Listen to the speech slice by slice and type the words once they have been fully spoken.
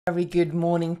Very good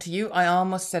morning to you. I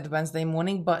almost said Wednesday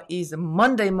morning, but it's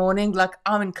Monday morning. Like,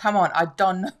 I mean, come on, I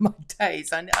don't know my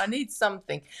days. I need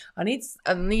something.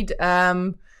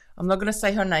 I'm not gonna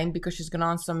say her name because she's gonna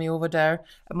answer me over there.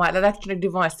 My electronic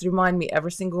device to remind me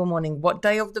every single morning what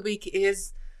day of the week it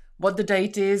is, what the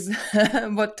date is,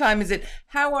 what time is it.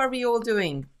 How are we all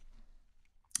doing?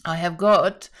 I have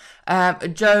got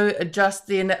Joe,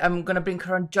 Justin. I'm going to bring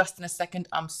her on just in a second.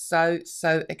 I'm so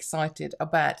excited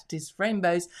about these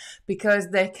rainbows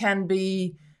because they can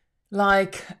be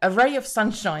like a ray of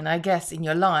sunshine, I guess, in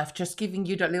your life, just giving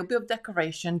you that little bit of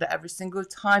decoration that every single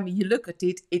time you look at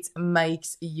it, it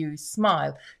makes you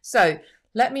smile. So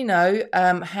let me know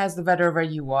how's the weather where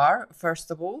you are,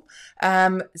 first of all.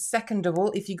 Second of all,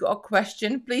 if you got a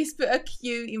question, please put a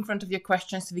Q in front of your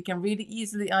question so we can really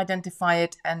easily identify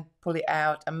it and pull it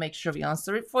out and make sure we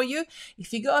answer it for you.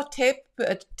 If you got a tip, put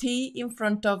a T in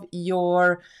front of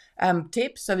your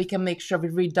tip so we can make sure we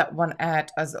read that one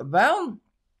out as well.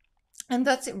 And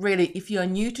that's it really. If you are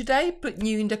new today, put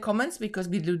new in the comments because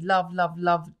we would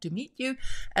love to meet you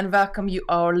and welcome you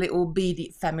our little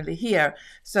beady family here.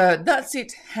 So that's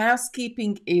it.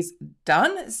 Housekeeping is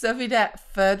done. So without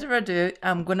further ado,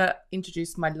 I'm going to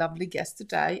introduce my lovely guest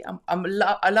today. I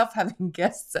love having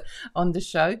guests on the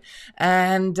show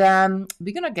and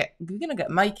we're going to get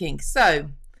making. So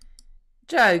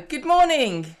Joe, good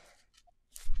morning.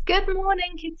 Good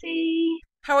morning, Kitty.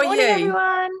 How are Morning, you?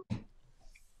 everyone.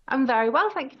 I'm very well,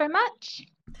 thank you very much.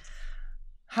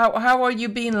 How are you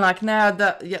been like now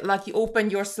that like you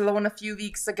opened your salon a few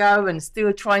weeks ago and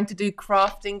still trying to do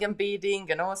crafting and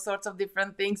beading and all sorts of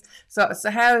different things? So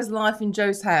how is life in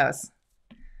Joe's house?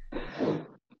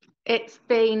 It's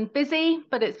been busy,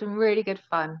 but it's been really good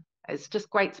fun. It's just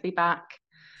great to be back.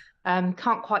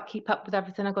 Can't quite keep up with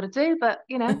everything I've got to do, but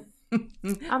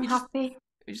I'm happy.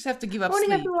 We just have to give up Morning,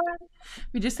 sleep. everyone.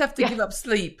 We just have to give up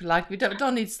sleep. Like we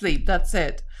don't need sleep. That's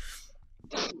it.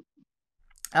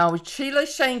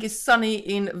 Sheila's saying it's sunny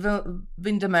in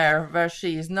Windermere where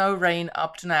she is. No rain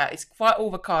up to now. It's quite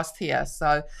overcast here,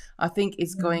 so I think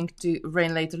it's going to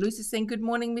rain later. Lucy's saying good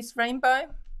morning, Miss Rainbow.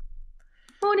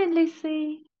 Morning,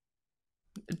 Lucy.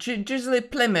 Usually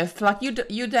Plymouth, like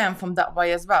you down from that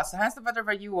way as well. So how's the weather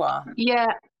where you are?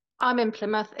 Yeah, I'm in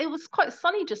Plymouth. It was quite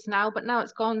sunny just now, but now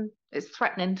it's gone. It's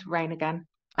threatening to rain again.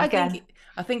 I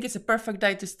think it's a perfect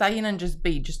day to stay in and just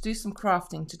do some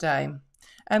crafting today.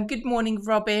 Good morning,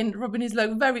 Robin. Robin is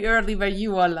like very early where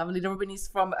you are, lovely. Robin is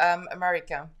from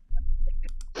America.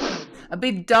 A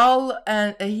bit dull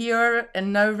and here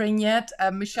and no rain yet.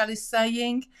 Michelle is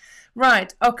saying,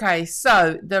 right, okay,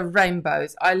 so the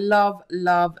rainbows. I love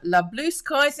blue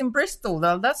skies in Bristol.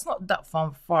 Though that's not that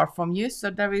far from you,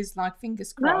 so there is like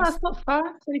fingers crossed. No, that's not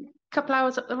far. It's a couple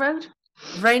hours up the road.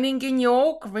 Raining in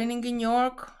York.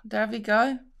 There we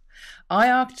go.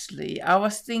 I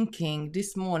was thinking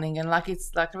this morning, and like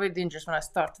it's like really dangerous when I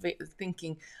start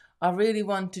thinking. I really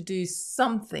want to do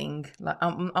something. Like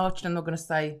I'm not going to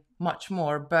say much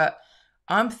more, but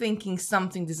I'm thinking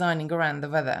something designing around the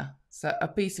weather. So a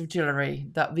piece of jewelry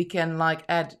that we can like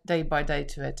add day by day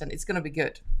to it, and it's going to be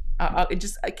good.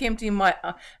 It came to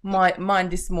my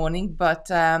mind this morning, but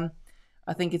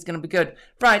I think it's going to be good.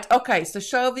 Right, okay, so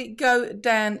shall we go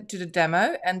down to the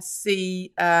demo and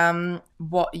see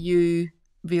what you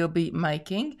will be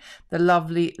making? The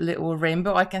lovely little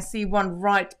rainbow. I can see one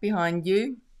right behind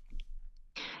you.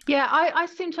 Yeah, I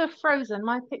seem to have frozen.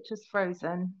 My picture's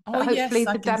frozen. Oh, hopefully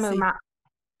yes, the demo mat.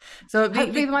 So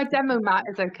hopefully my demo mat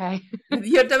is okay.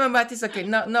 Your demo mat is okay.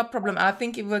 No problem. I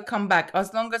think it will come back.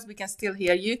 As long as we can still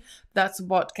hear you, that's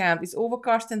what counts. It's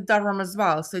overcast in Durham as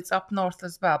well, so it's up north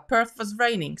as well. Perth was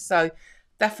raining, so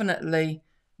definitely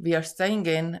we are staying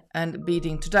in and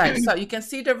beading today. So you can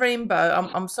see the rainbow.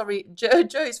 I'm sorry, Joe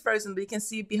is frozen, but you can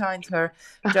see behind her,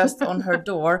 just on her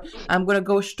door. I'm going to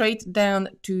go straight down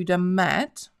to the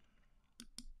mat.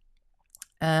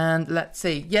 And let's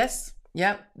see. Yes.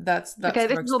 Yeah, that's okay.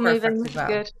 This is all moving. This is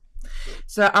good.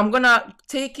 So I'm gonna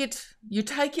take it. You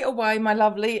take it away, my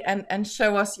lovely, and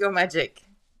show us your magic.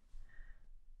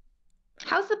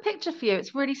 How's the picture for you?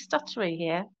 It's really stuttery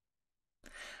here.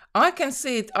 I can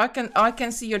see it. I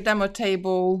can see your demo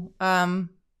table. Fine.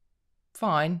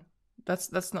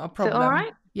 That's not a problem. Is it all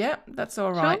right? Yeah, that's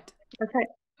all right. Sure? Okay.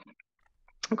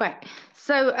 Okay.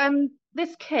 So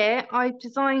this kit, I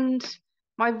designed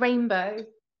my rainbow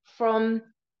from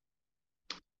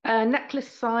necklace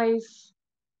size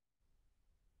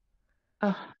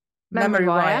memory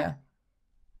wire.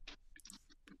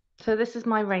 So this is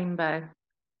my rainbow.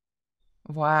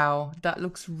 Wow, that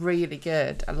looks really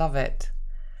good. I love it.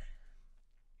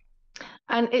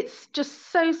 And it's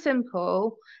just so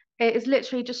simple. It is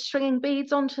literally just stringing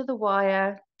beads onto the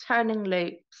wire, turning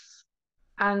loops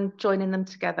and joining them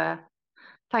together.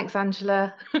 Thanks,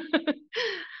 Angela.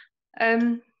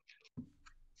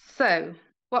 So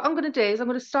what I'm going to do is I'm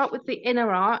going to start with the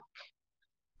inner arc,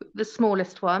 the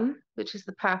smallest one, which is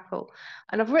the purple.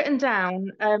 And I've written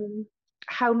down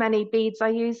how many beads I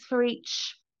use for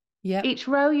each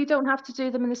row. You don't have to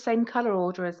do them in the same color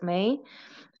order as me.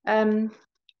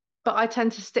 But I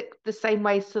tend to stick the same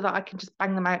way so that I can just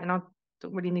bang them out and I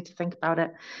don't really need to think about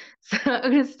it. So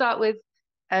I'm going to start with,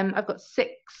 I've got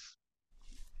 6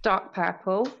 dark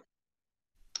purple.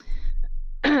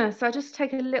 So I just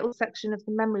take a little section of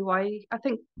the memory wire. I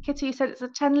think, Kitti, you said it's a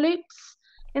 10 loops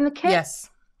in the kit? Yes.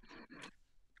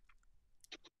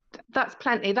 That's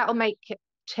plenty. That'll make it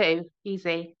 2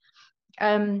 easy.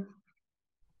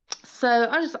 So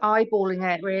I'm just eyeballing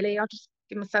it, really. I'll just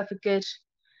give myself a good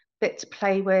bit to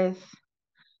play with.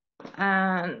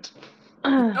 And you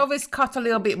can always cut a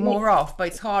little bit more off, but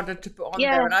it's harder to put on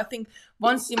there. And I think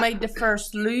once you made the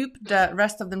first loop, the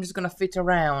rest of them is going to fit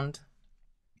around.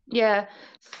 Yeah.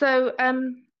 So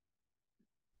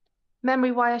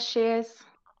memory wire shears.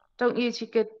 Don't use your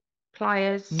good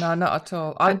pliers. No, not at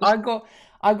all. I got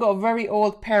a very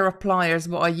old pair of pliers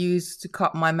what I use to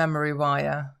cut my memory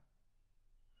wire.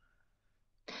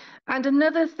 And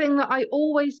another thing that I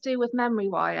always do with memory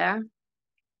wire,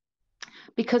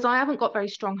 because I haven't got very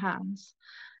strong hands,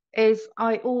 is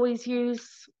I always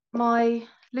use my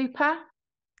looper.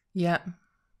 Yeah.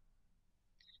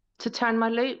 To turn my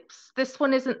loops. This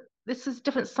is a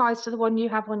different size to the one you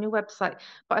have on your website,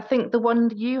 but I think the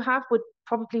one you have would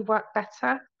probably work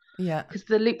better. Yeah. Because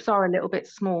the loops are a little bit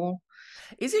small.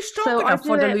 Is it strong enough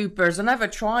for the loopers? I never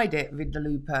tried it with the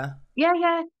looper.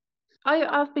 Yeah.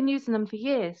 I've been using them for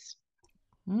years.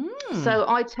 So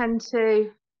I tend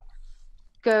to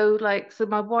go so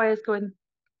my wire's going,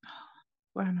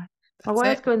 where am I? My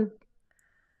wire's going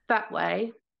that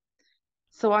way.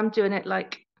 So I'm doing it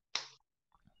like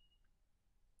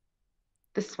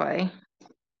this way.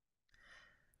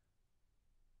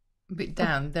 A bit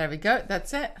down. There we go.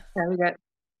 That's it. There we go.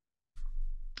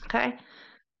 Okay.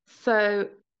 So,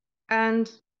 and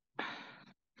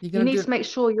you need to make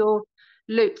sure your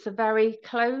loops are very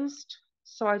closed.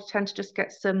 So I tend to just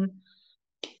get some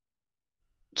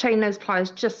chain nose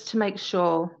pliers just to make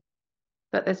sure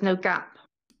that there's no gap.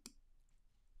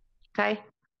 Okay.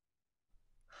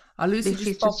 Lucy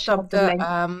just popped up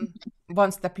the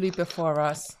one-step looper for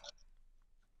us.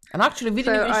 And actually, we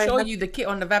didn't even show you the kit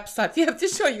on the website. We have to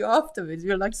show you afterwards.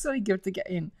 We're like so eager to get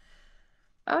in.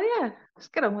 Oh yeah,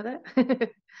 just get on with it.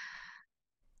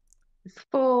 It's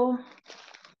 4,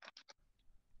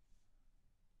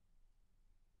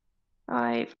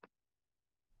 5.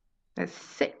 There's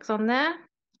 6 on there.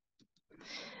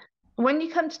 When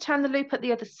you come to turn the loop at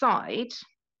the other side,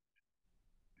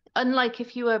 unlike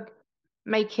if you were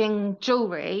making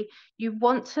jewelry, you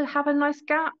want to have a nice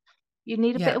gap. You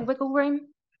need a bit of wiggle room.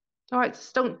 All right,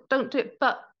 just don't do it,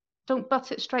 but don't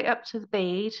butt it straight up to the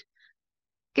bead.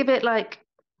 Give it like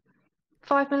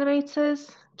 5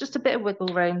 millimeters, just a bit of wiggle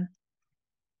room.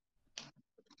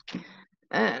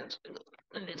 And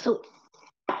a little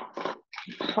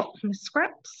pop from the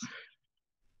scraps.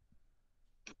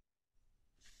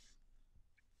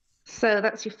 So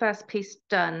that's your first piece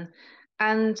done.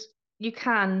 And you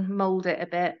can mold it a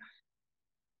bit.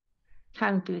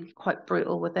 Can be quite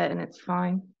brutal with it and it's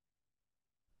fine.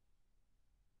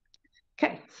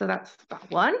 Okay, so that's that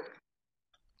one.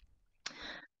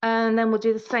 And then we'll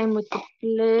do the same with the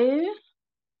blue.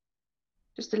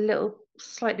 Just a little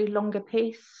slightly longer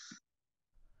piece.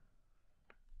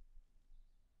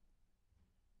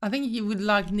 I think you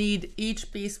would need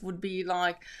each piece would be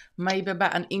like maybe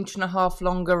about 1.5 inches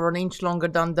longer or 1 inch longer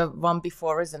than the one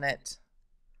before, isn't it?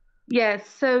 Yeah,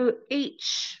 so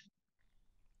each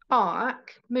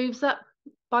arc moves up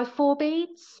by 4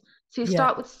 beads. So you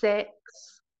start with 6,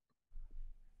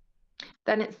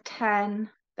 then it's 10,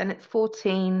 then it's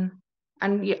 14,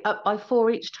 and you're up by 4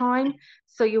 each time.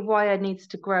 So your wire needs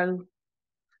to grow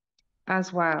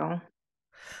as well.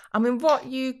 I mean, what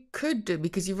you could do,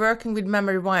 because you're working with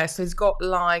memory wire, so it's got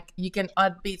you can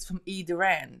add beads from either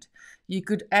end. You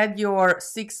could add your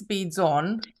 6 beads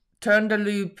on, turn the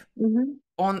loop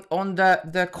on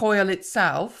the coil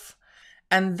itself,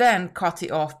 and then cut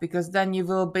it off, because then you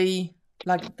will be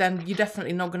then you're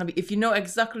definitely not going to be, if you know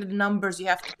exactly the numbers you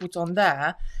have to put on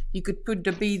there, you could put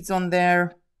the beads on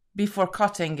there before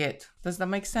cutting it. Does that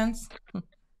make sense?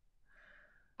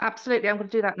 Absolutely. I'm going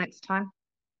to do that next time.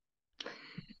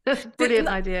 That's a brilliant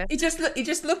idea. It's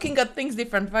just looking at things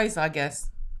different ways, I guess.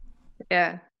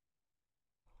 Yeah.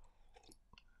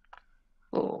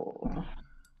 4,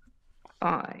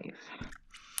 5.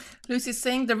 Lucy's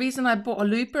saying the reason I bought a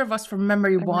looper was for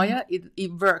memory wire.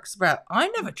 It works well. I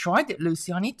never tried it,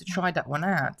 Lucy. I need to try that one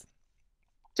out.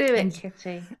 Do it,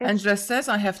 Kitti. Angela says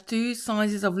I have 2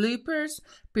 sizes of loopers.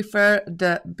 Prefer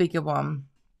the bigger one.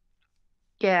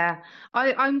 Yeah,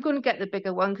 I'm going to get the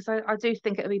bigger one because I do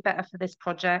think it'll be better for this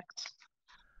project.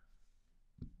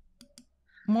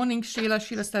 Morning, Sheila.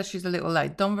 Sheila says she's a little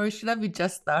late. Don't worry, Sheila. We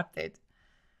just started.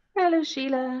 Hello,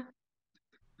 Sheila.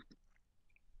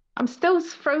 I'm still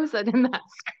frozen in that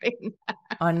screen.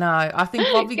 I know. I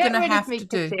think what we're going to have to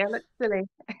do. Kitti, I look silly.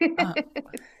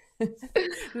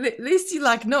 At least you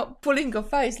like not pulling your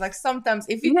face. Like sometimes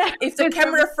if the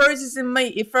camera freezes in me,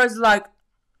 it froze like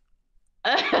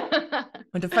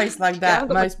with a face like that,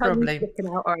 most probably. Sticking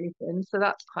out or anything, so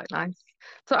that's quite nice.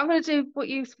 So I'm going to do what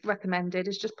you recommended,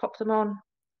 is just pop them on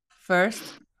first.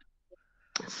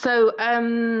 So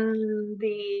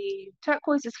the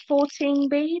turquoise is 14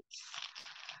 beads.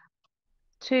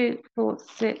 2, 4,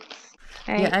 6,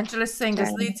 8. Yeah, Angela's saying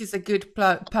this leads is a good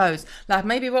pose. Like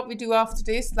maybe what we do after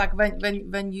this, like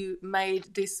when you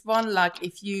made this one, like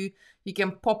if you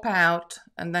can pop out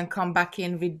and then come back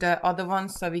in with the other one,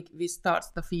 so we start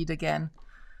the feed again.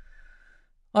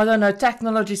 I don't know,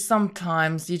 technology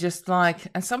sometimes you just like,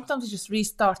 and sometimes it just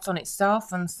restarts on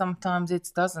itself and sometimes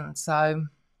it doesn't, so.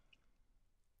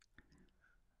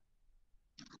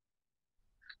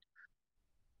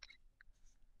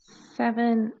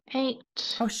 7, 8.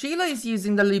 Oh, Sheila is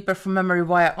using the looper for memory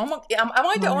wire. Oh my, am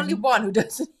I the only one who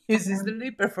doesn't use the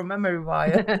looper for memory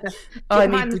wire? I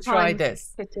need to try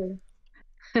this.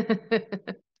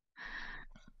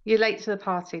 You're late to the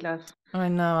party, love. I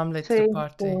know, I'm late to the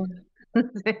party.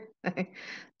 4,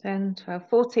 10, 12,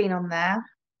 14 on there.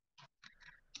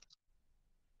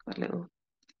 Got a little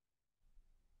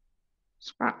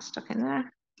scrap stuck in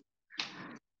there.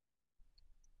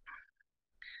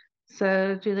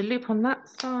 So do the loop on that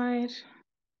side.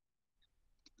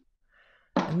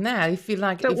 And now you feel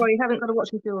like... Don't worry, you haven't got to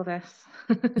watch me do all this.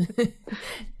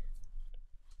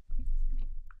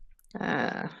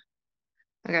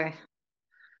 Okay.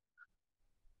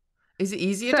 Is it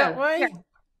easier that way? Yeah.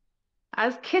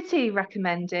 As Kitti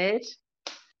recommended,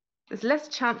 there's less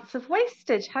chance of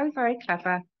wastage. How very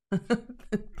clever.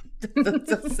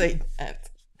 Don't say that.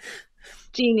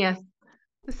 Genius.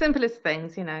 The simplest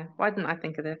things, you know. Why didn't I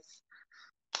think of this?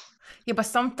 Yeah, but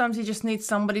sometimes you just need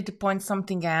somebody to point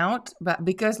something out. But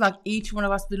because like each one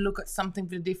of us will look at something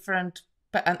with different,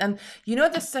 and you know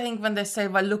the saying when they say,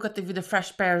 well, look at it with a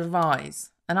fresh pair of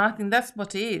eyes. And I think that's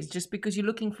what it is. Just because you're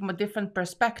looking from a different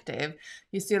perspective,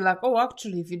 you see like, oh,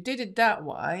 actually, if you did it that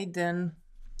way, then...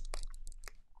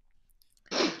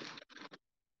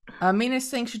 Mina's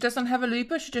saying she doesn't have a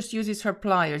looper. She just uses her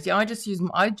pliers. Yeah, I just use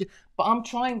but I'm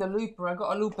trying the looper. I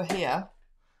got a looper here.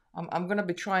 I'm gonna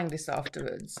be trying this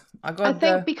afterwards. I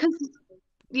think because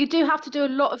you do have to do a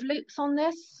lot of loops on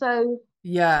this, so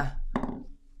yeah.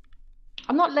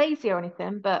 I'm not lazy or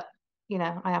anything, but you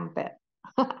know, I am a bit.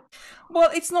 Well,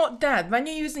 it's not that. When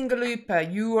you're using a looper,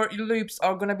 your loops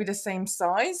are gonna be the same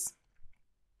size.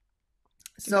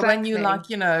 So exactly. When you like,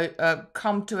 you know,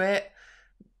 come to it,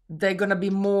 they're gonna be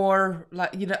more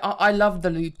like, you know. I love the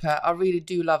looper. I really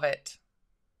do love it.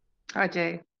 I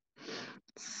do.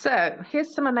 So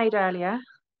here's some I made earlier.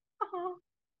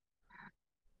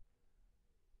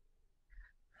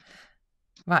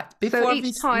 Right. Before so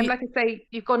each time, like I say,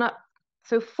 you've gone up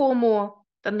 4 more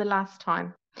than the last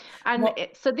time. And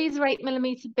so these are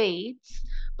 8mm beads,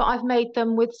 but I've made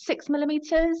them with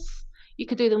 6mm. You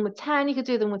could do them with 10, you could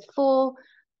do them with 4.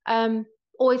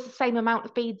 Always the same amount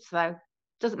of beads though.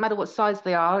 Doesn't matter what size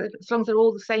they are, as long as they're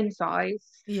all the same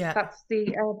size. Yeah. That's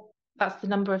the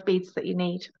number of beads that you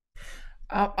need.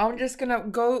 I'm just gonna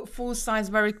go full size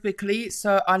very quickly,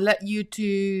 so I'll let you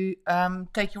to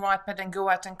take your iPad and go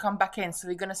out and come back in. So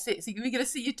we're gonna see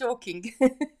you talking.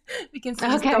 We can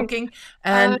see you talking,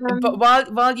 and but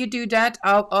while you do that,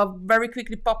 I'll very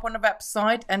quickly pop on the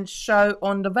website and show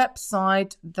on the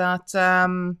website that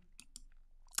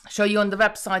show you on the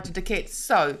website the kits.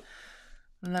 So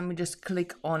let me just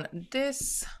click on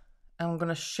this. I'm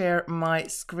gonna share my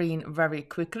screen very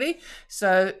quickly.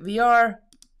 So we are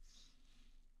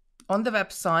on the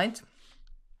website.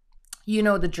 You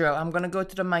know the drill. I'm going to go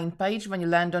to the main page. When you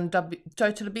land on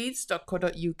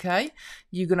totalbeads.co.uk,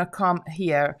 you're going to come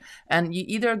here and you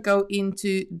either go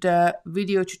into the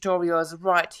video tutorials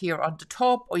right here at the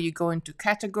top, or you go into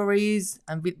categories.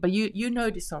 But you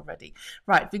know this already.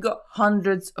 Right, we got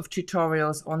hundreds of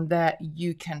tutorials on there.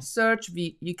 You can search.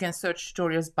 You can search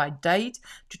tutorials by date,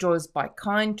 tutorials by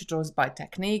kind, tutorials by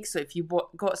technique. So if you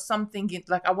got something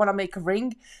like I want to make a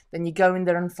ring, then you go in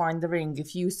there and find the ring.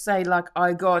 If you say like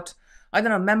I got I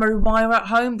don't know, memory wire at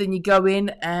home, then you go in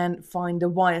and find the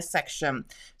wire section.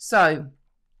 So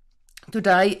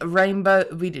today, Rainbow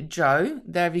with Joe.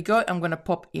 There we go. I'm going to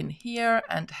pop in here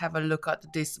and have a look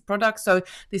at this product. So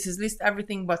this is list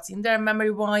everything what's in there.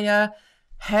 Memory wire,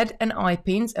 head and eye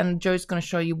pins, and Joe's going to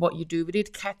show you what you do with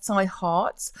it. Cat's eye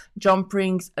hearts, jump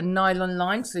rings, a nylon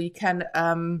line, so you can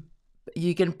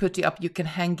put it up, you can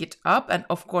hang it up, and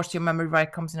of course your memory wire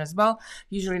comes in as well,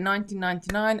 usually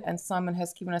 $19.99, and Simon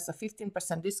has given us a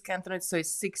 15% discount on it, so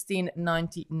it's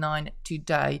 $16.99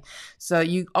 today. So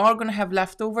you are going to have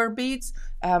leftover beads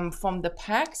from the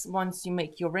packs once you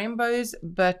make your rainbows,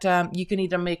 but you can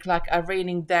either make like a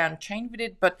raining down chain with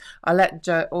it, but I'll let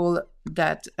Joe all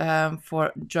that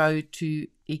for Joe to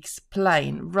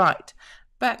explain. Right,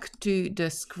 back to the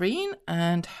screen,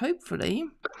 and hopefully,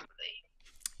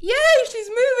 yay, she's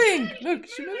moving. Look,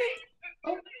 she's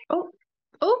moving.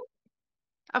 Oh,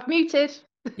 I've muted.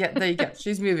 Yeah, there you go.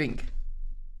 She's moving.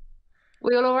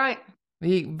 We all right?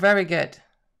 Very good.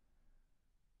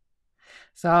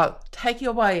 So I'll take you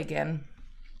away again.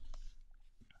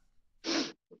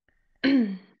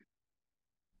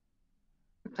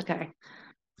 Okay.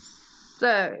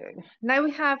 So now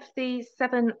we have the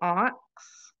 7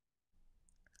 arcs.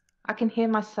 I can hear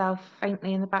myself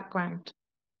faintly in the background.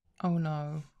 Oh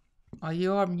no.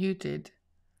 You are muted.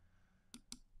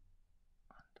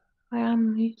 I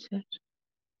am muted.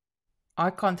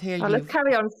 I can't hear you. Let's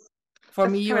carry on. For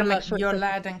me, you're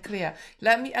loud and clear.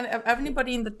 Let me, and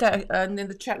everybody in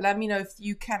the chat, let me know if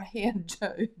you can hear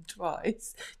Joe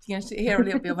twice. You can hear a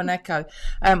little bit of an echo.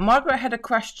 Margaret had a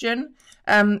question.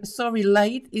 Sorry,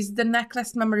 late. Is the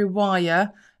necklace memory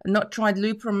wire not tried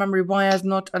loop or memory wires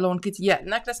not alone kits? Yeah,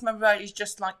 necklace memory wire is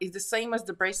just like, is the same as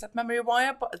the bracelet memory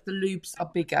wire, but the loops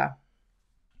are bigger.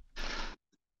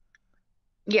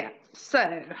 Yeah.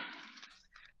 So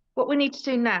what we need to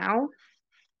do now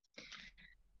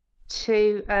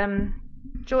to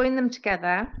join them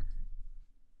together,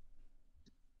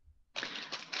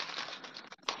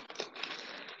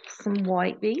 some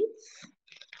white beads.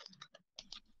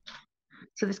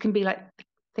 So this can be like,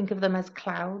 think of them as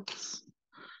clouds.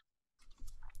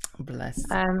 Bless.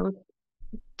 We'll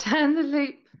turn the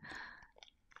loop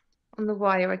on the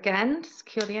wire again to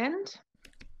secure the end.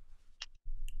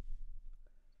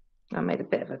 I made a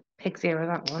bit of a pig's ear of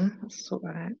that one. Let's sort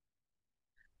that out.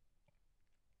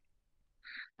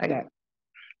 Okay.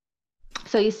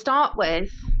 So you start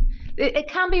with, it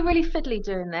can be really fiddly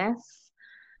doing this,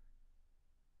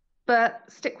 but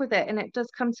stick with it and it does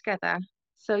come together.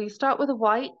 So you start with a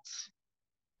white,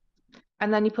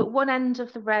 and then you put one end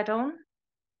of the red on,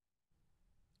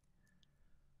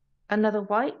 another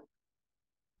white.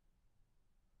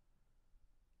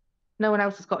 No one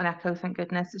else has got an echo, thank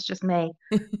goodness. It's just me.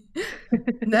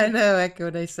 No echo,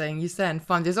 they're saying. You sound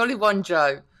fine. There's only one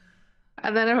Joe.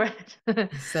 And then a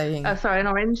red. Saying. Oh, sorry, an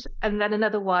orange, and then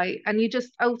another white. And you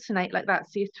just alternate like that.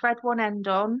 So you thread one end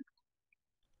on,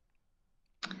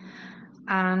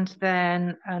 and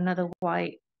then another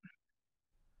white.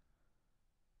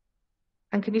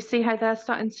 And can you see how they're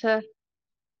starting to,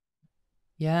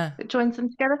 yeah, it joins them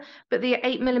together? But the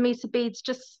 8mm beads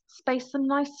just space them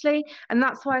nicely. And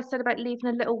that's why I said about leaving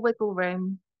a little wiggle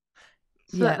room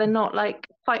so that they're not like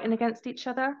fighting against each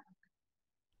other.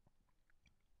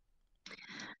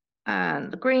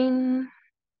 And the green.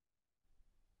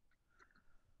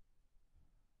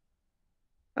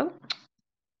 Oh,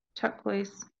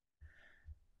 turquoise.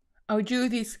 Oh,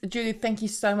 Judith, thank you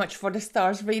so much for the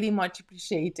stars. Really much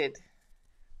appreciated.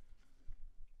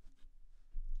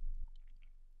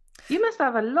 You must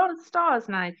have a lot of stars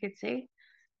now, Kitti.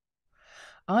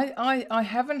 I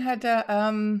haven't had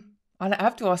a I'll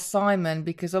have to ask Simon,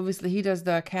 because obviously he does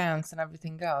the accounts and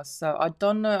everything else. So I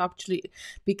don't know actually,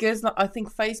 because I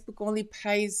think Facebook only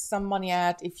pays some money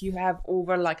out if you have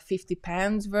over like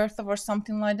 £50 worth of or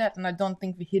something like that, and I don't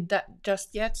think we hit that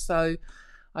just yet. So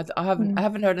I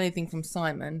haven't heard anything from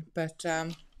Simon, but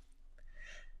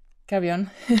carry on.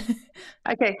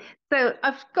 Okay, so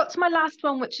I've got to my last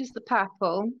one, which is the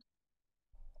purple,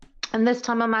 and this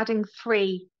time I'm adding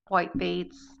 3 white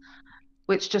beads,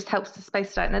 which just helps to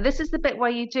space it out. Now this is the bit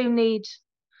where you do need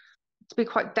to be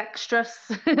quite dexterous.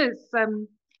 It's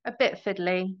a bit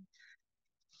fiddly,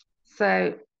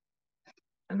 so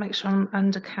I'll make sure I'm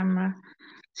under camera.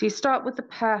 So you start with the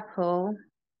purple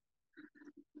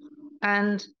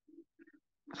and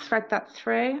thread that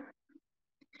through.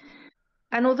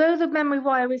 And although the memory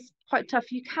wire is quite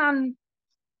tough, you can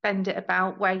bend it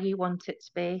about where you want it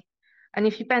to be. And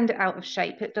if you bend it out of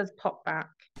shape, it does pop back.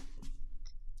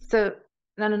 So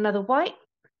then another white,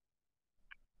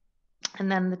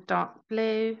 and then the dark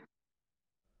blue,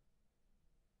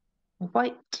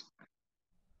 white,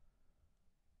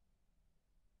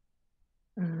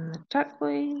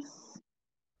 turquoise.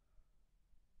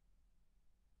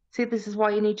 See, this is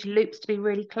why you need your loops to be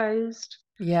really closed,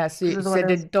 Yeah, because so they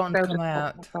otherwise don't they'll come just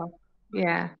pop out. off.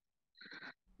 Yeah.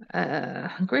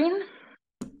 Green.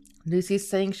 Lucy's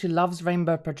saying she loves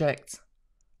rainbow projects.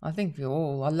 I think we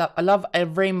all. I love a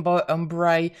rainbow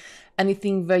ombre,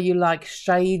 anything where you like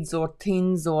shades or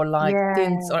tints or like Yeah.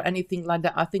 tints or anything like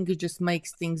that. I think it just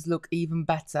makes things look even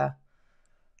better.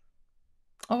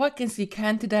 Oh, I can see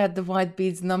Canted had the white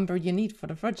beads number you need for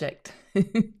the project.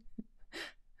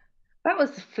 That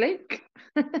was a fluke.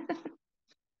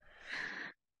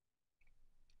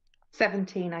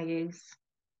 17 I use.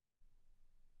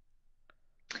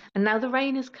 And now the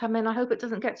rain is coming. I hope it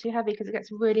doesn't get too heavy because it gets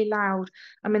really loud.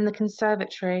 I'm in the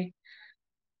conservatory.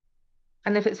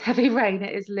 And if it's heavy rain,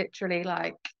 it is literally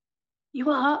like, you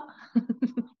are.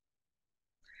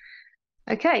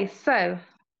 Okay, so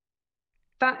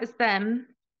that is them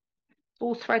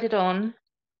all threaded on.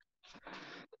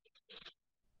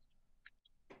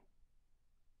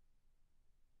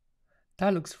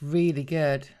 That looks really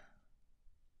good.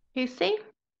 You see?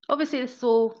 Obviously, this is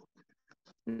all,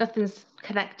 nothing's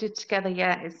connected together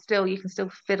yet. It's still, you can still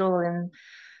fiddle and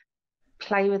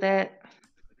play with it.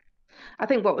 I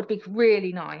think what would be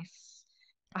really nice,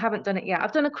 I haven't done it yet.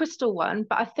 I've done a crystal one,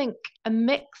 but I think a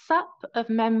mix up of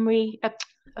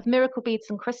of miracle beads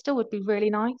and crystal would be really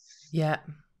nice. Yeah,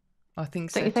 I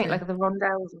think Don't so you think? too. Like the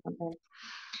rondelles or something.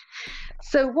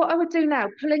 So what I would do now,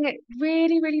 pulling it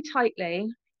really, really tightly,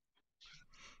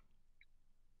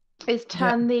 is Yeah,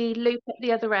 turn the loop at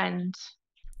the other end.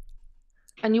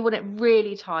 And you want it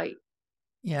really tight.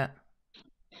 yeah.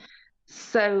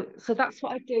 So that's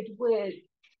what I did with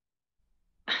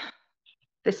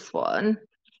this one.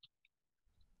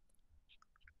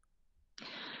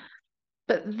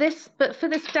 But for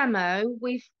this demo,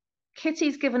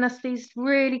 Kitty's given us these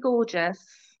really gorgeous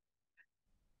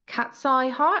cat's eye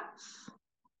hearts.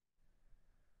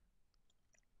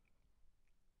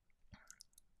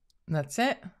 That's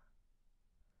it.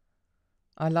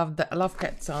 I love that. I love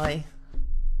cat's eye.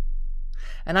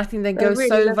 And I think they They're go really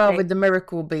so well lovely. with the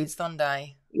miracle beads, don't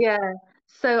they? Yeah.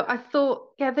 So I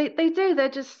thought, yeah, they do. They're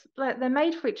just like they're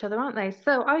made for each other, aren't they?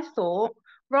 So I thought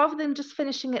rather than just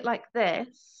finishing it like this,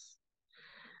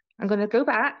 I'm going to go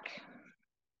back,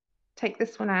 take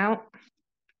this one out,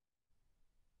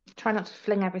 try not to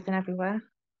fling everything everywhere.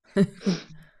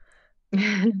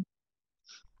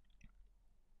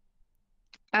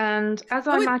 And as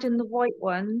Oh, I'm adding the white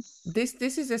ones, this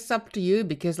is just up to you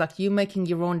because like you making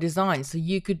your own design, so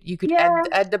you could yeah.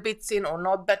 add the bits in or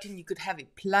not button. You could have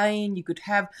it plain. You could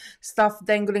have stuff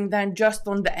dangling down just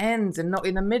on the ends and not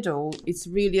in the middle. It's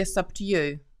really just up to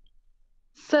you.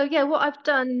 So yeah, what I've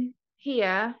done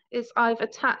here is I've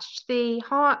attached the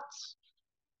heart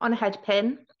on a head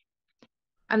pin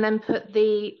and then put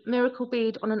the miracle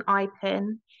bead on an eye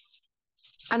pin.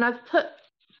 And I've put,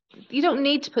 you don't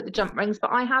need to put the jump rings,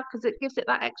 but I have because it gives it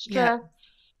that Yeah. extra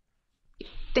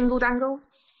dingle dangle.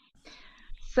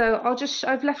 So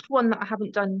I've left one that I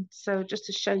haven't done. So just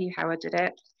to show you how I did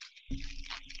it.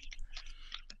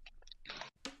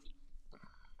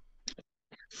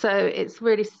 So it's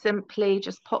really simply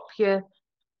just pop your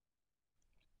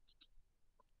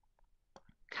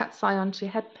cat's eye onto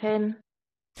your head pin.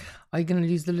 Are you gonna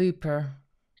use the looper?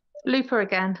 Looper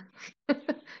again,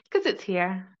 because it's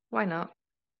here. Why not?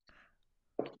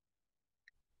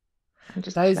 And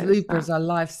just Those close that. loopers are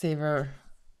lifesaver.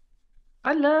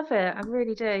 I love it. I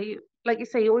really do. Like you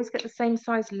say, you always get the same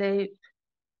size loop.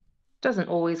 Doesn't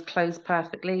always close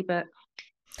perfectly, but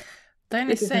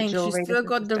Diana's this isn't saying she's jewelry. This still is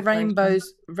got just the decoration.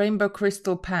 rainbow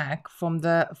crystal pack from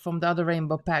the other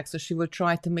rainbow pack, so she will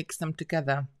try to mix them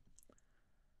together.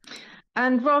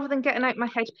 And rather than getting out my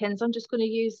head pins, I'm just going to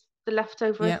use the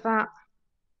leftover Yeah. of that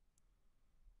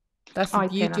That's the eye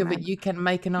pin. I beauty of it. meant You can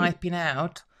make an eye pin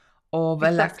out of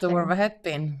a leftover exactly. of a head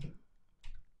pin.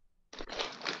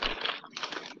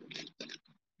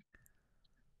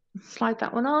 Slide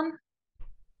that one on.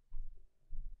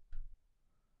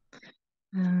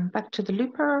 Back to the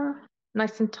looper.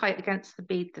 Nice and tight against the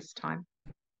bead this time.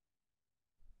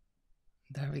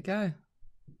 There we go.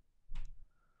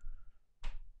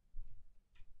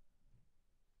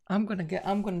 I'm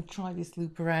gonna try this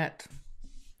looper out.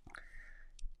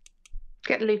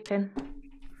 Get looping.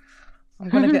 I'm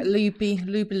gonna get loopy.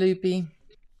 Loopy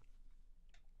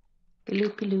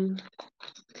loo.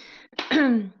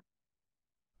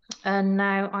 And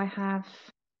now I have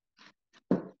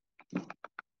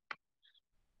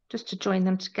just to join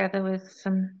them together with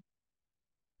some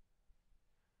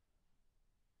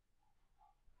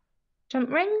jump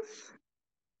rings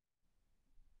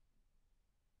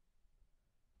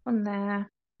on there.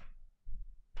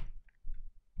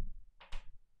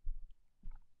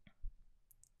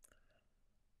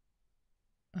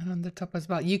 on the top as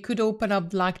well. You could open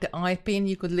up like the eye pin.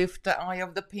 You could lift the eye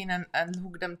of the pin and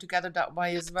hook them together that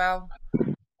way as well.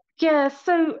 Yeah,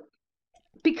 so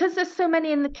because there's so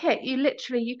many in the kit, you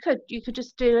could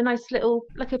just do a nice little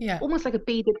Yeah, almost like a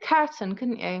beaded curtain,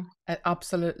 couldn't you?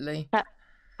 absolutely.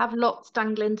 Have lots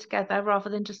dangling together rather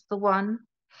than just the one.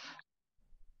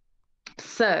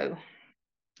 So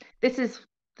this is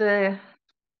the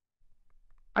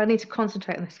I need to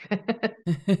concentrate on this.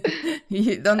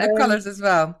 On the colors as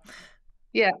well.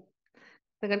 Yeah,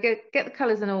 I'm gonna get the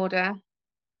colours in order.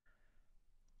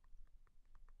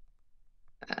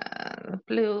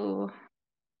 Blue,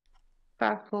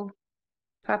 purple,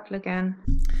 purple again.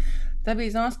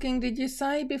 Debbie's asking, did you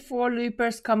say before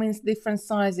loopers come in different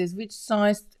sizes? Which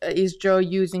size is Joe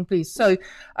using, please? So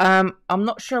I'm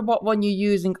not sure what one you're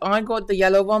using. I got the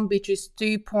yellow one, which is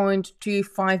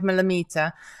 2.25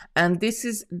 millimeter. And this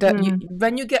is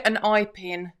when you get an eye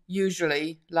pin,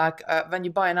 usually, like when you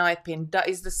buy an eye pin, that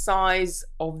is the size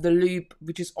of the loop,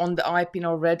 which is on the eye pin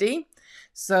already.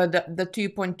 So the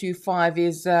 2.25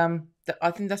 is, I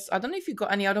think that's, I don't know if you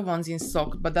got any other ones in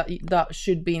stock, but that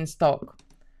should be in stock.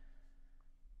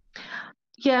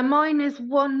 Yeah, mine is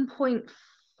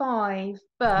 1.5,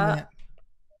 but Yeah.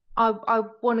 I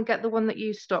want to get the one that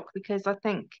you stock because I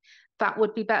think that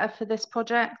would be better for this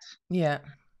project. Yeah.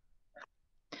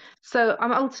 So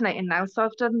I'm alternating now. So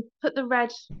I've put the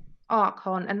red arc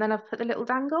on, and then I've put the little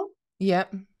dangle Yeah.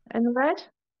 in the red,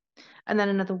 and then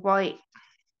another white,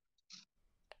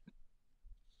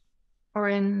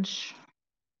 orange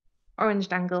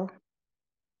dangle.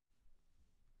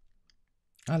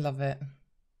 I love it.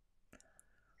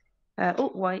 Oh,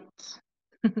 white.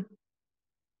 You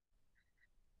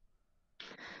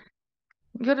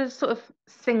got to sort of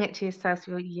sing it to yourself.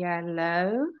 So you're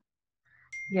yellow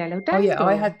dangle. Oh yeah,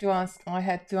 I had to ask.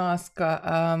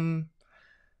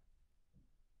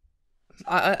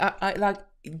 I like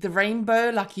the rainbow.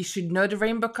 Like you should know the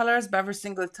rainbow colors, but every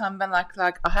single time, then like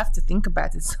I have to think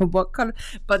about it. So what color?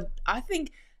 But I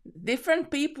think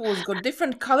different people's got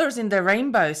different colors in their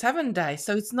rainbows, haven't they?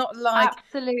 So it's not like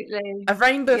Absolutely. a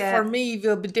rainbow for Yeah. me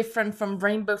will be different from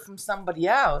rainbow from somebody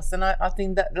else. And I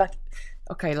think that like,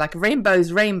 okay, like rainbow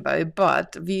is rainbow,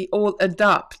 but we all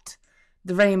adapt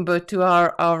the rainbow to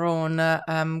our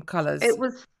own colors. It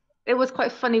was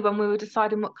quite funny when we were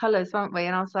deciding what colors, weren't we?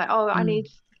 And I was like, oh, I need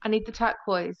the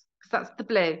turquoise because that's the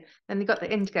blue. Then you got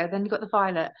the indigo, then you got the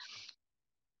violet.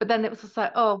 But then it was just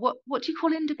like, oh, what do you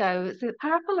call indigo? Is it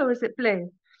purple or is it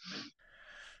blue?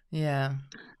 Yeah.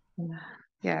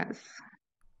 Yes.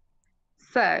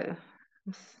 So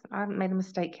I haven't made a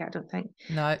mistake yet, I don't think.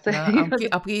 No, So no, you got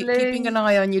the I'm keeping an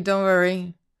eye on you. Don't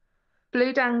worry.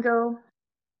 blue dangle,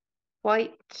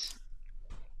 white,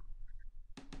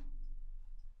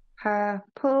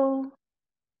 purple,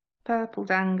 purple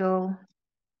dangle,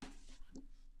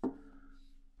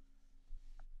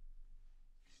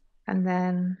 and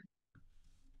then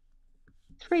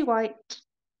 3 white.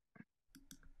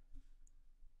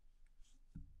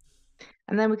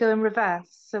 And then we go in reverse.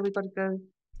 So we've got to go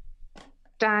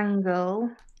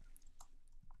dangle.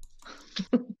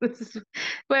 This is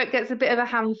where it gets a bit of a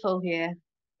handful here.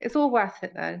 It's all worth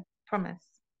it though, promise.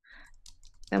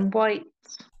 Then white,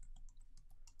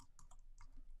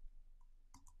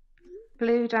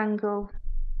 blue dangle,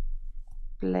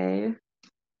 blue,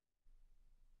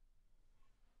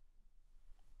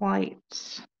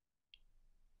 white,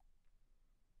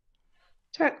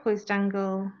 turquoise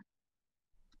dangle,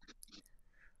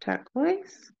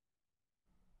 turquoise.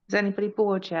 Is anybody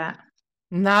bored yet?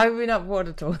 No, we're not bored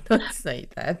at all. Don't say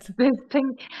that. There's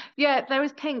pink. Yeah, there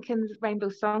is pink in the Rainbow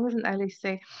Song, isn't there,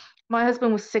 Lucy? My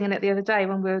husband was singing it the other day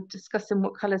when we were discussing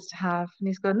what colours to have, and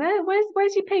he's going, "No,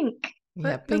 where's your pink? Yeah,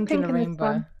 There's pink in pink a in this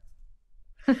rainbow.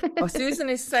 one." Oh, Susan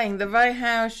is saying the way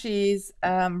how she's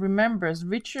remembers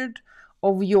Richard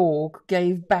of York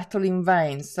gave battle in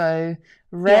vain. So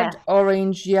red, Yeah.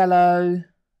 orange, yellow,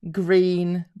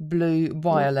 green, blue,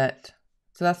 violet.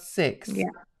 So that's 6. Yeah.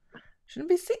 Shouldn't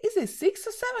be 6. Is it 6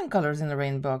 or 7 colors in the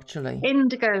rainbow actually?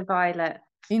 Indigo violet.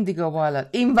 Indigo violet.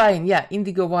 In vain, yeah,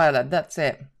 indigo violet. That's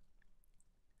it.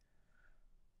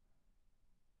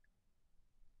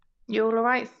 You all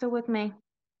right? Still with me?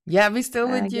 Yeah, we're still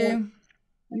with you.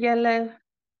 Yellow.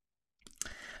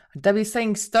 Debbie's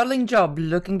saying sterling job,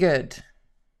 looking good.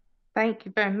 Thank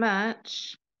you very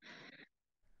much.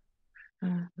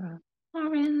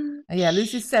 Orange. Yeah,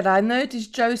 Lucy said, I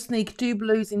noticed Joe sneak 2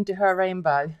 blues into her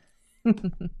rainbow. Did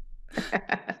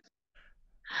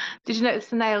you notice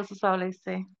the nails as well,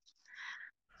 Lucy?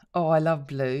 Oh, I love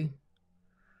blue.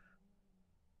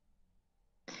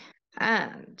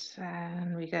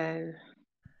 And we go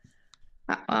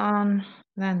that one,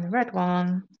 then the red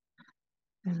one,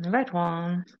 And the red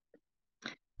one.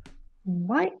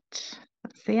 White.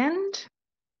 That's the end.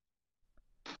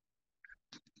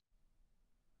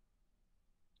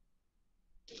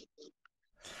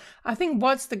 I think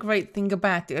what's the great thing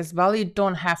about it as well, you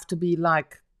don't have to be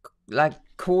like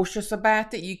cautious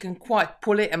about it. You can quite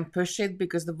pull it and push it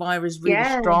because the wire is really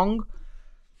Yeah. strong.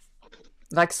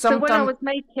 Like So sometimes, when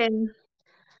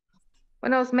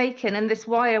I was making, and this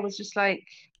wire was just like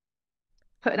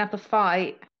putting up a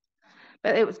fight,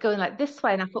 but it was going like this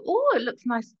way, and I thought, oh, it looks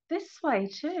nice this way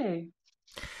too.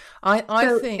 I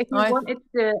So think if you wanted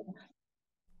to,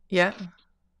 yeah,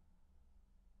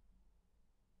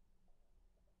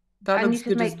 that and you looks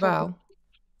could good as make like, well.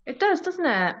 it does, doesn't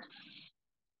it?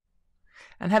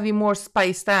 And have you more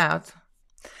spaced out?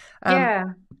 Yeah.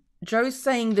 Joe's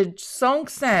saying the song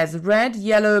says red,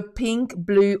 yellow, pink,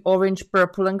 blue, orange,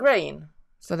 purple, and green.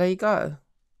 So there you go.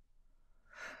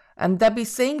 And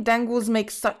Debbie's saying dangles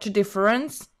make such a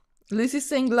difference. Lucy's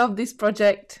saying love this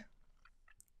project.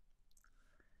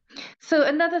 So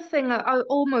another thing that I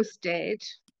almost did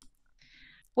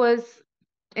was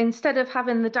instead of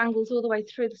having the dangles all the way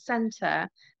through the center,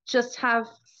 just have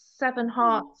 7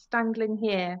 hearts dangling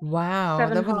here, Wow,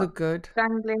 seven that would look hearts good.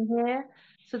 dangling here.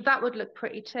 So that would look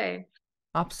pretty too.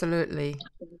 Absolutely.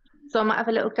 So I might have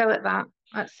a little go at that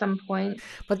at some point.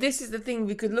 But this is the thing,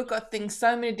 we could look at things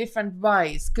so many different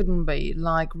ways, couldn't we?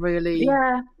 Like really,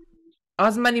 Yeah.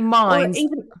 as many Or minds.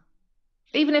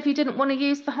 even if you didn't want to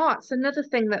use the hearts, another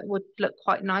thing that would look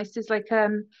quite nice is like a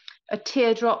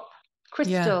teardrop Yeah,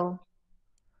 crystal.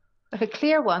 Like a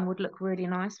clear one would look really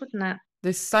nice, wouldn't it?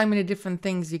 there's so many different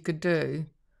things you could do.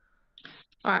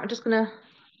 All right, I'm just gonna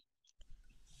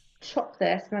chop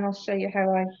this and then I'll show you how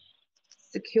I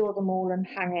secure them all and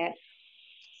hang it.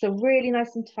 So really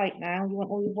nice and tight now. You want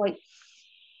all your whites,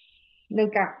 no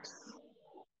gaps.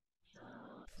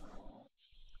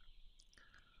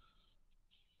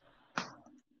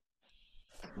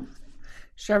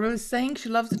 Cheryl is saying she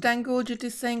loves the dangle. Judith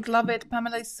is saying love it.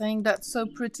 Pamela is saying that's so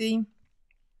pretty.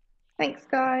 Thanks,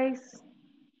 guys.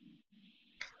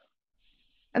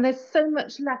 And there's so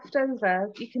much left over.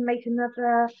 You can make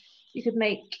another, you could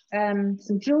make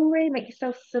some jewelry, make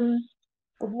yourself some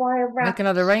wire Make wrapped,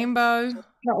 another rainbow.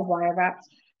 not a wire wrapped.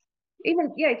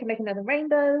 Even, yeah, you can make another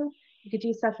rainbow. You could do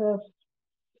yourself a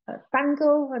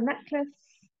bangle, a necklace.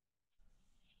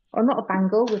 Or not a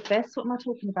bangle with this. What am I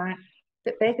talking about? A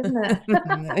bit big, isn't it?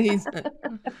 Nice.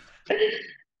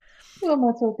 What am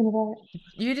I talking about?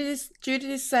 Judith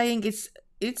is saying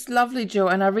it's lovely, Joe,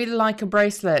 and I really like a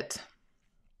bracelet.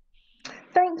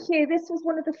 Thank you. This was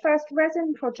one of the first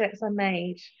resin projects I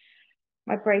made.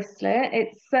 My bracelet.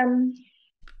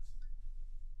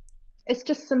 It's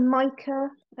just some mica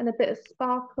and a bit of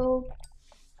sparkle.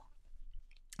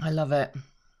 I love it.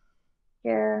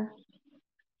 Yeah.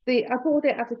 I bought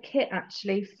it as a kit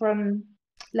actually from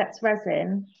Let's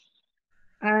Resin,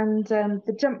 and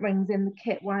the jump rings in the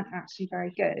kit weren't actually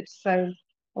very good. So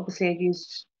obviously I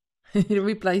used,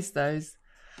 Replace those.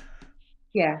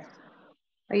 yeah,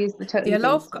 I used the Yeah, Totally a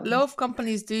lot Beads of a one. lot of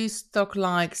companies do stock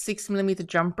like 6mm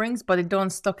jump rings, but they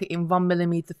don't stock it in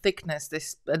 1mm thickness.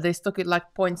 They stock it like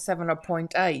 0.7 or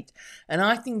 0.8, and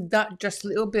I think that just a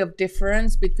little bit of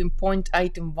difference between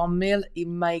 0.8 and 1mm, it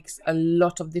makes a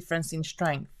lot of difference in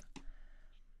strength.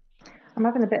 I'm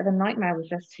having a bit of a nightmare with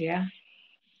this here.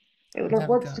 It There we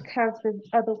wants go. to curve the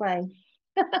other way.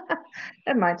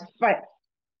 Never mind. Right.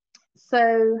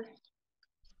 So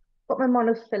got my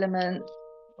monofilament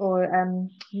or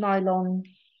nylon.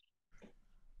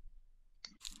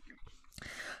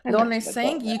 How Lorna much is have I got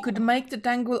saying you there? could make the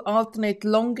dangle alternate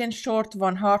long and short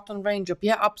one heart on range up.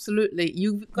 Yeah, absolutely.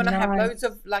 You're gonna have loads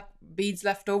Nice. of like beads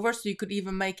left over, so you could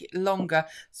even make it longer.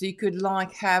 So you could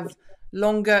like have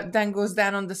longer dangles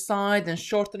down on the side and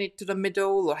shorten it to the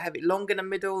middle, or have it long in the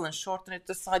middle and shorten it to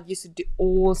the side. You should do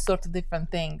all sorts of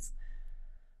different things.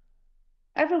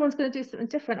 Everyone's going to do something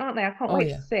different, aren't they? I can't Oh wait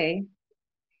yeah. to see.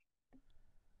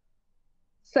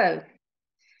 So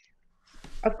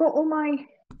I've got all my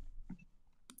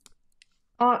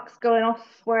arcs going off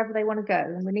wherever they want to go,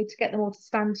 and we need to get them all to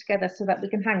stand together so that we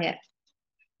can hang it.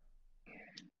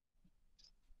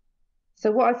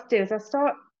 So what I do is I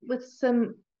start with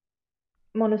some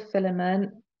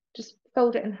monofilament, just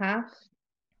fold it in half.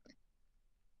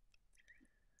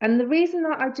 And the reason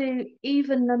that I do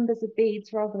even numbers of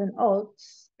beads rather than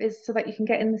odds is so that you can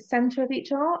get in the center of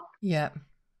each arc. Yeah.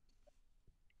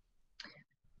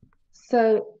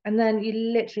 So, and then you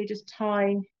literally just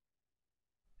tie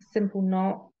a simple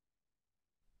knot.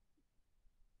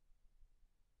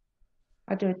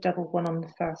 I do a double one on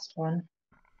the first one.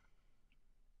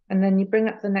 And then you bring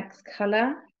up the next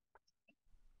color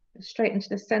straight into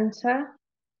the center.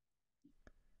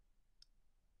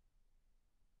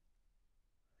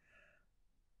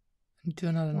 Do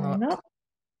another Why knot. not?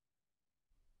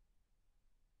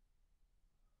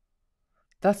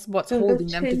 That's what's So we'll go holding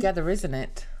them two. together, isn't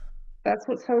it? That's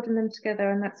what's holding them together,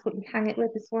 and that's what you hang it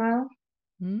with as well.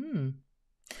 Mm.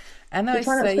 And I So was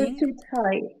try not to go saying, too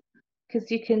tight because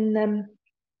you can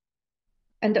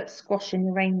end up squashing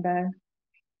your rainbow.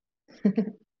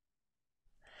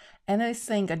 I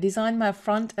designed my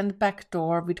front and back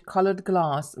door with colored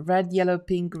glass, red, yellow,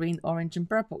 pink, green, orange, and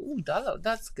purple. Ooh,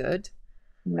 that's good.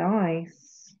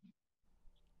 Nice.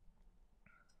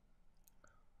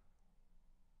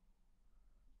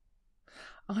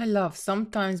 I love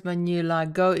sometimes when you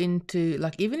like go into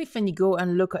like even if when you go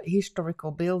and look at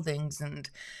historical buildings and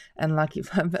like if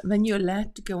when you're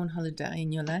allowed to go on holiday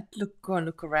and you're allowed to go and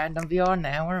look around, and we are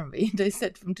now, aren't we? They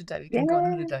said from today we can go on Yeah.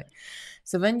 holiday.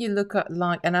 So when you look at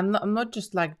like, and I'm not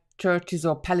just like churches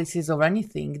or palaces or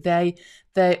anything. They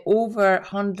over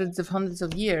hundreds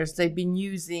of years they've been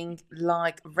using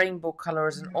like rainbow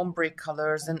colors and ombre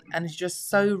colors, and it's just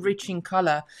so rich in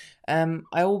color.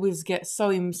 I always get so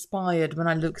inspired when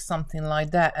I look something like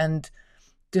that, and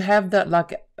to have that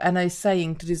like Anna's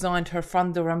saying to design her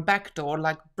front door and back door,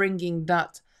 like bringing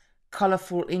that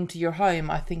colorful into your home,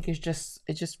 I think it's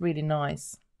just really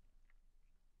nice.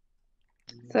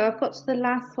 So I've got to the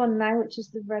last one now, which is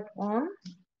the red one.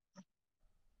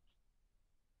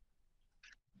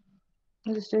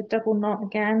 I'll just do a double knot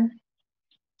again.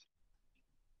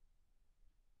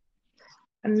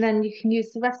 And then you can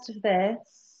use the rest of this.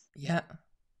 Yeah,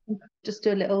 Just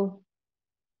do a little.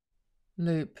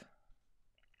 loop.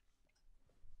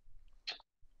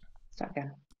 Start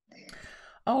again.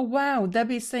 Oh wow,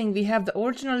 Debbie's saying we have the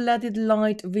original leaded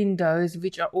light windows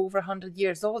which are over 100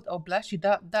 years old. Oh bless you,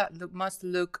 that look must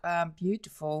look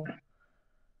beautiful.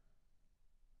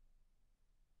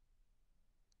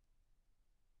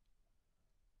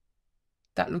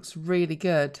 That looks really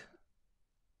good.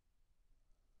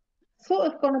 Sort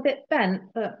of gone a bit bent,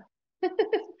 but I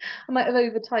might have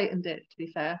over tightened it, to be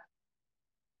fair.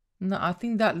 No, I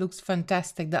think that looks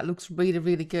fantastic. That looks really,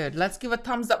 really good. Let's give a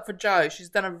thumbs up for Jo. She's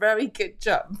done a very good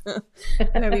job.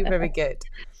 Very, very good.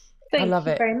 I Thank love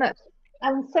you it. very much.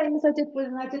 And same as I did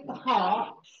when I did the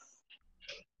heart,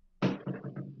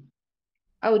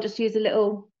 I will just use a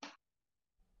little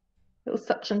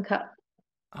suction cup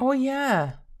Oh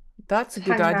yeah, that's a to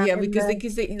good hang that idea in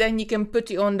because the, then you can put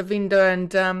it on the window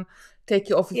and take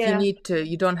it off if you yeah. need to.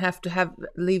 You don't have to have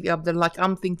leave it up there. Like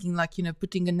I'm thinking, like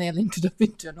putting a nail into the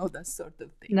window and all that sort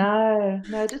of thing. No,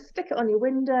 just stick it on your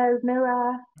window,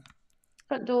 mirror,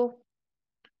 front door.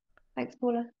 Thanks,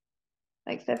 Paula.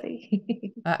 Thanks,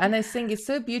 Debbie. And I think it's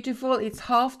so beautiful. It's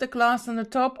half the glass on the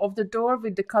top of the door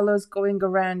with the colors going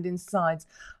around inside.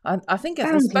 And I think,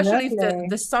 Sounds especially if lovely.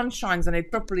 the sun shines on it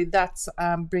properly, that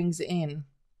brings it in.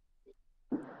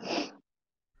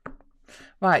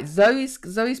 Right, Zoe's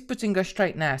putting us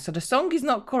straight now. So the song is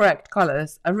not correct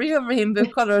colors. A real rainbow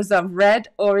colors are red,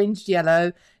 orange,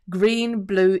 yellow, green,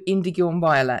 blue, indigo, and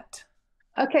violet.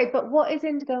 Okay, but what is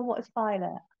indigo and what is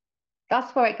violet?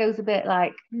 That's where it goes a bit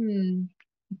like,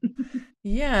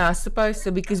 Yeah, I suppose so.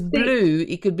 Because See, blue,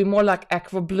 it could be more like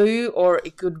aqua blue, or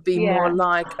it could be more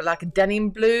yeah. like denim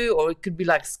blue, or it could be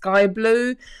like sky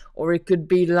blue, or it could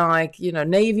be like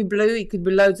navy blue. It could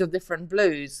be loads of different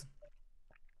blues.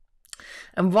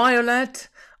 And violet,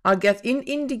 I guess in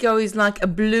indigo is like a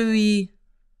bluey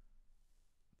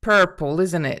purple,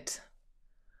 isn't it? I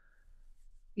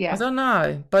Yeah. don't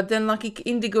know, but then like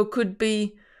indigo could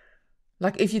be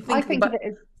like if you I think think about of it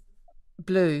as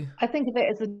blue. I think of it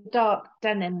as a dark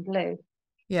denim blue,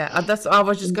 Yeah, that's what I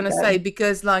was just gonna say indigo.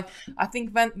 because like I think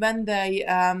when they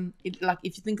like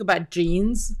if you think about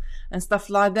jeans and stuff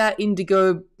like that,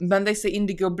 indigo when they say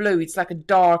indigo blue, it's like a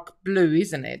dark blue,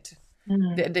 isn't it?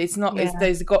 It's not. Yeah.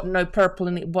 There's got no purple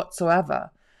in it whatsoever.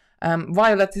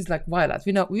 Violet is like violet.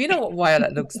 We know what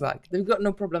violet looks like. We've got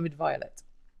no problem with violet.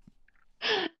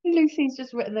 Lucy's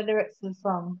just written the lyrics of the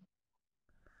song.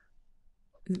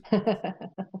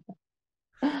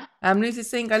 Lucy's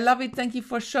saying, I love it. Thank you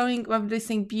for showing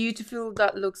everything beautiful.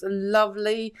 That looks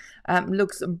lovely.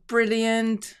 Looks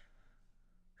brilliant.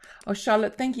 Oh,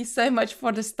 Charlotte, thank you so much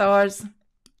for the stars.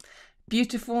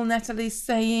 Beautiful, Natalie's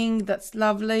saying, that's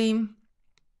lovely.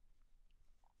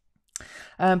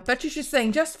 Patricia's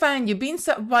saying, just fine. You've been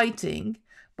waiting,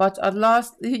 but at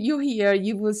last you're here.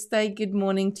 You will stay. Good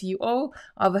morning to you all.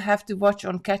 I will have to watch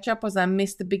on catch up as I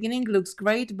missed the beginning. Looks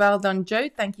great. Well done, Joe.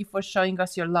 Thank you for showing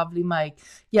us your lovely make.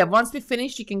 Yeah, once we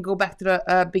finish, you can go back to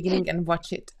the beginning and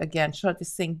watch it again. Charlotte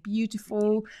is saying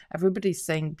beautiful. Everybody's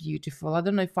saying beautiful. I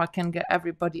don't know if I can get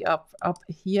everybody up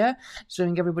here,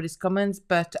 showing everybody's comments,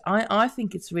 but I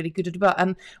think it's really good as well.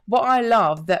 And what I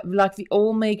love that like we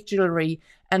all make jewelry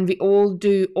and we all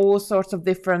do all sorts of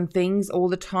different things all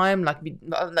the time, like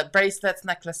bracelets,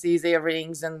 necklaces,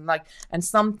 earrings, and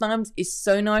sometimes it's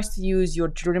so nice to use your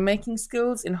jewelry making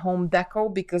skills in home decor,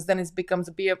 because then it becomes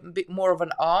a bit more of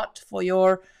an art for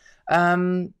your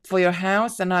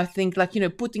house. And I think, like, you know,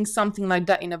 putting something like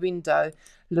that in a window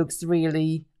looks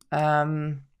really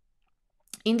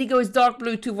indigo is dark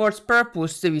blue towards purple,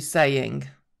 Sue is saying.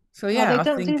 So Well, yeah, they I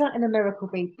don't do think that in a miracle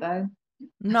bead though.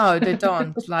 no, they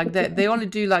don't. Like they only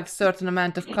do like certain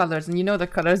amount of colors, and you know the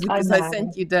colors I because I know.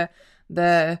 sent you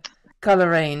the color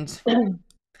range.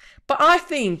 But I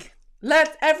think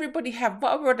let everybody have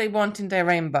whatever they want in their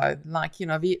rainbow. Like, you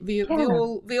know,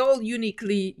 we all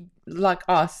uniquely like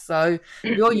us, so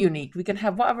we're all unique. We can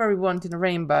have whatever we want in a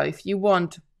rainbow. If you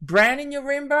want brown in your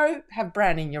rainbow, have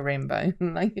brown in your rainbow.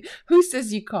 Like, who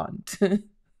says you can't?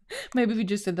 Maybe we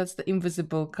just said that's the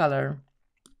invisible color.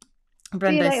 See you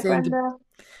Brenda is later, saying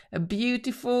Brenda.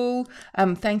 beautiful.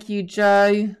 Thank you,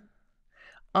 Joe.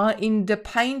 In the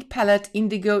paint palette,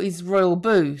 indigo is royal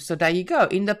blue. So there you go.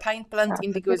 In the paint palette, That's a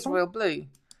indigo good is one. royal blue.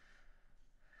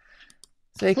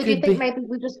 So it So do you could think be. maybe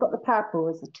we just got the purple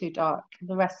as the too dark?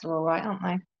 The rest are all right, aren't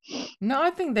they? No, I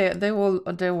think they're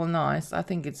all nice. I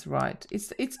think it's right.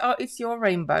 It's your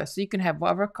rainbow, so you can have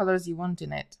whatever colors you want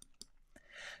in it.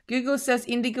 Google says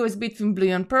indigo is between blue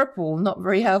and purple. Not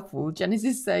very helpful. Janice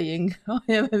is saying, oh,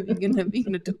 yeah, we're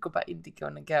gonna talk about indigo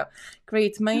and go.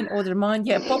 Create main, order mine.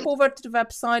 Yeah, pop over to the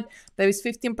website. There is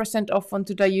 15% off on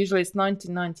today. Usually it's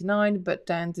 $19.99, but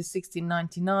down to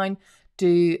 $16.99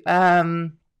 to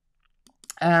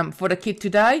for the kit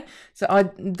today. So I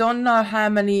don't know how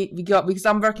many we got because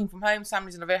I'm working from home.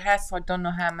 Sammy's in the warehouse, so I don't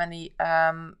know how many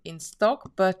in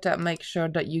stock. But make sure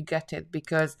that you get it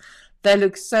because they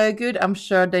look so good. I'm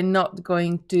sure they're not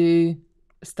going to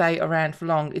stay around for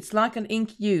long. It's like an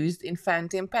ink used in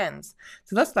fountain pens.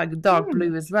 So that's like dark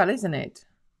blue as well, isn't it?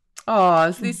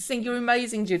 Oh, Lucy, you're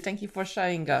amazing, Jude. Thank you for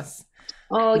showing us.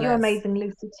 Oh, you're Bless. amazing,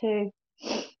 Lucy, too.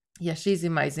 Yeah, she's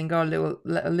amazing. Oh,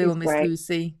 little Miss great.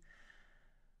 Lucy.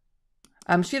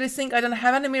 Sheila think I don't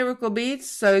have any miracle beads,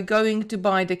 so going to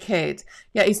buy the kit.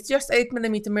 Yeah, it's just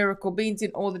 8mm miracle beads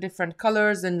in all the different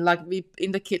colors, and like we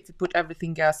in the kit we put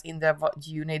everything else in there what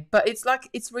you need. But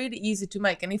it's really easy to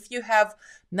make, and if you have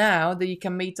now that you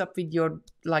can meet up with your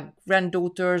like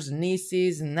granddaughters and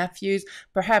nieces and nephews,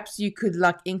 perhaps you could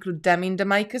like include them in the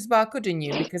make as well, couldn't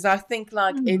you? Because I think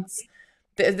like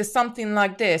there's something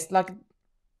like this, like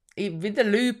with the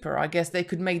looper, I guess they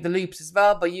could make the loops as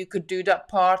well, but you could do that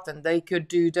part and they could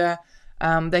do the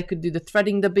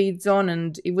threading the beads on,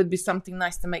 and it would be something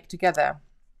nice to make together.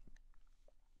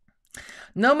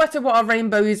 No matter what a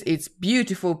rainbow is, it's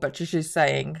beautiful, Patricia's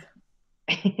saying.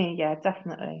 Yeah,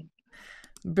 definitely.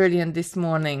 Brilliant this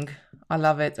morning. I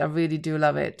love it. I really do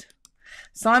love it.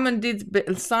 I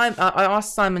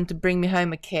asked Simon to bring me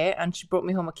home a kit, and she brought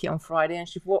me home a kit on Friday, and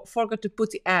she forgot to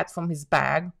put it out from his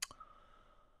bag.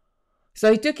 So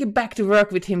he took it back to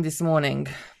work with him this morning.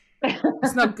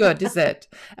 It's not good, is it?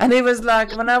 And it was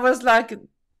like, when I was like,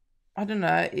 I don't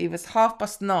know, it was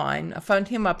 9:30. I phoned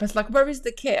him up. I was like, where is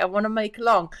the kit? I want to make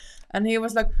long. And he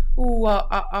was like,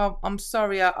 oh, I'm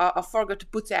sorry. I forgot to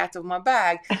put it out of my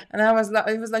bag. And I was like,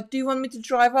 he was like, do you want me to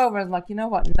drive over? I was like, you know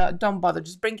what? No, don't bother.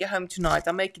 Just bring it home tonight.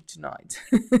 I'll make it tonight.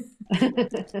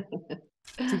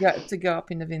 to go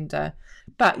up in the window.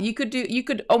 But you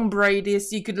could ombre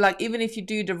this. You could, like, even if you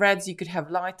do the reds, you could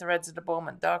have lighter reds at the bottom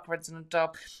and dark reds on the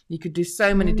top. You could do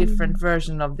so many different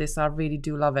versions of this. I really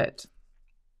do love it.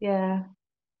 Yeah,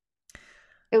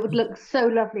 it would look so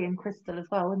lovely in crystal as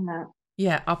well, wouldn't it?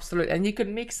 Yeah, absolutely. And you could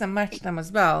mix and match them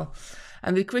as well.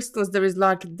 And with crystals, there is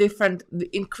like different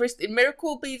in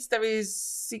miracle beads. There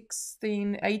is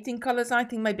 18 colors. I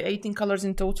think maybe 18 colors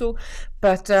in total.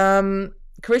 But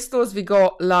crystals, we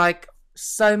got like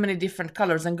so many different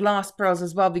colors, and glass pearls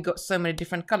as well. We got so many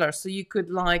different colors. So you could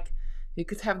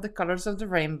have the colors of the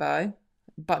rainbow,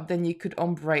 but then you could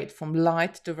ombre it from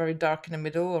light to very dark in the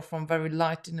middle, or from very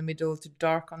light in the middle to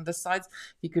dark on the sides.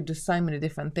 You could do so many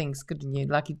different things, couldn't you?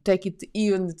 Like, you take it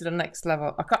even to the next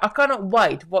level. I cannot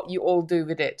wait what you all do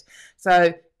with it.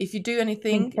 So if you do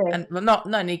anything, and well, not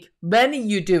Nick, when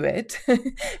you do it,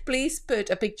 please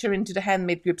put a picture into the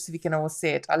handmade group so we can all see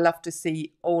it. I love to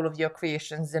see all of your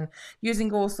creations and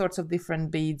using all sorts of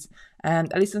different beads.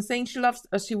 And Alison saying she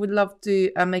would love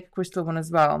to make a crystal one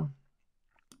as well.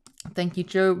 Thank you,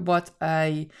 Joe. What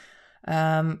about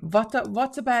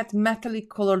metallic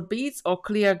colored beads or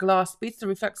clear glass beads to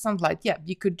reflect sunlight? Yeah,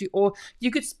 you could do, or you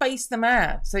could space them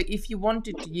out. So if you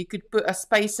wanted to, you could put a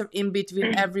spacer in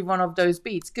between every one of those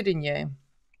beads, couldn't you?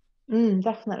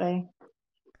 Definitely.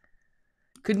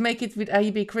 Could make it with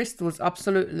AB crystals,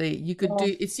 absolutely. You could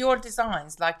do, it's your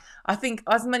designs. Like, I think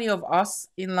as many of us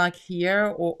in like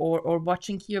here or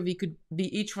watching here, we could be,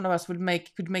 each one of us could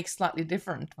make slightly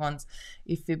different ones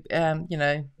if it, you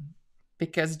know,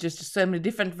 because just so many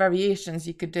different variations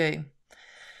you could do.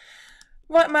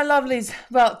 Right, my lovelies.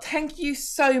 Well, thank you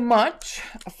so much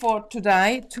for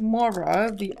today.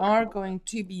 Tomorrow we are going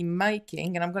to be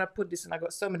making, and I'm going to put this, and I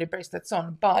got so many bracelets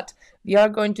on, but we are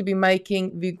going to be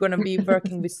making, we're going to be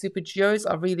working with super geos.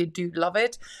 I really do love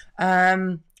it.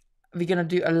 We're going to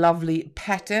do a lovely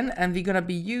pattern, and we're going to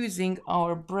be using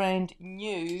our brand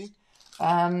new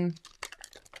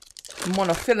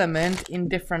monofilament in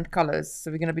different colors. So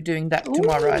we're going to be doing that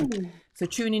tomorrow. Ooh. So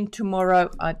tune in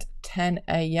tomorrow at 10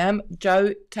 a.m.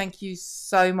 Jo, thank you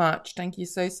so much. Thank you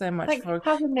so much. Thanks for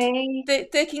having me.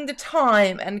 Taking the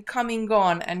time and coming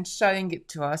on and showing it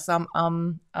to us.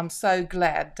 I'm so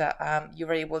glad that you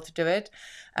were able to do it,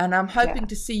 and I'm hoping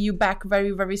to see you back very,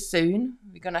 very soon.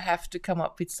 We're gonna have to come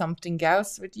up with something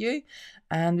else with you,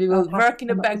 and we will work in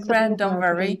the background. Don't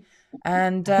worry.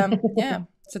 And yeah.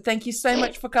 So thank you so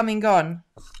much for coming on.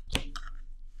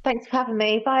 Thanks for having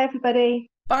me. Bye, everybody.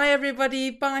 Bye, everybody.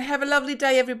 Bye. Have a lovely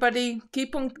day, everybody.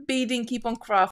 Keep on beading, keep on crafting.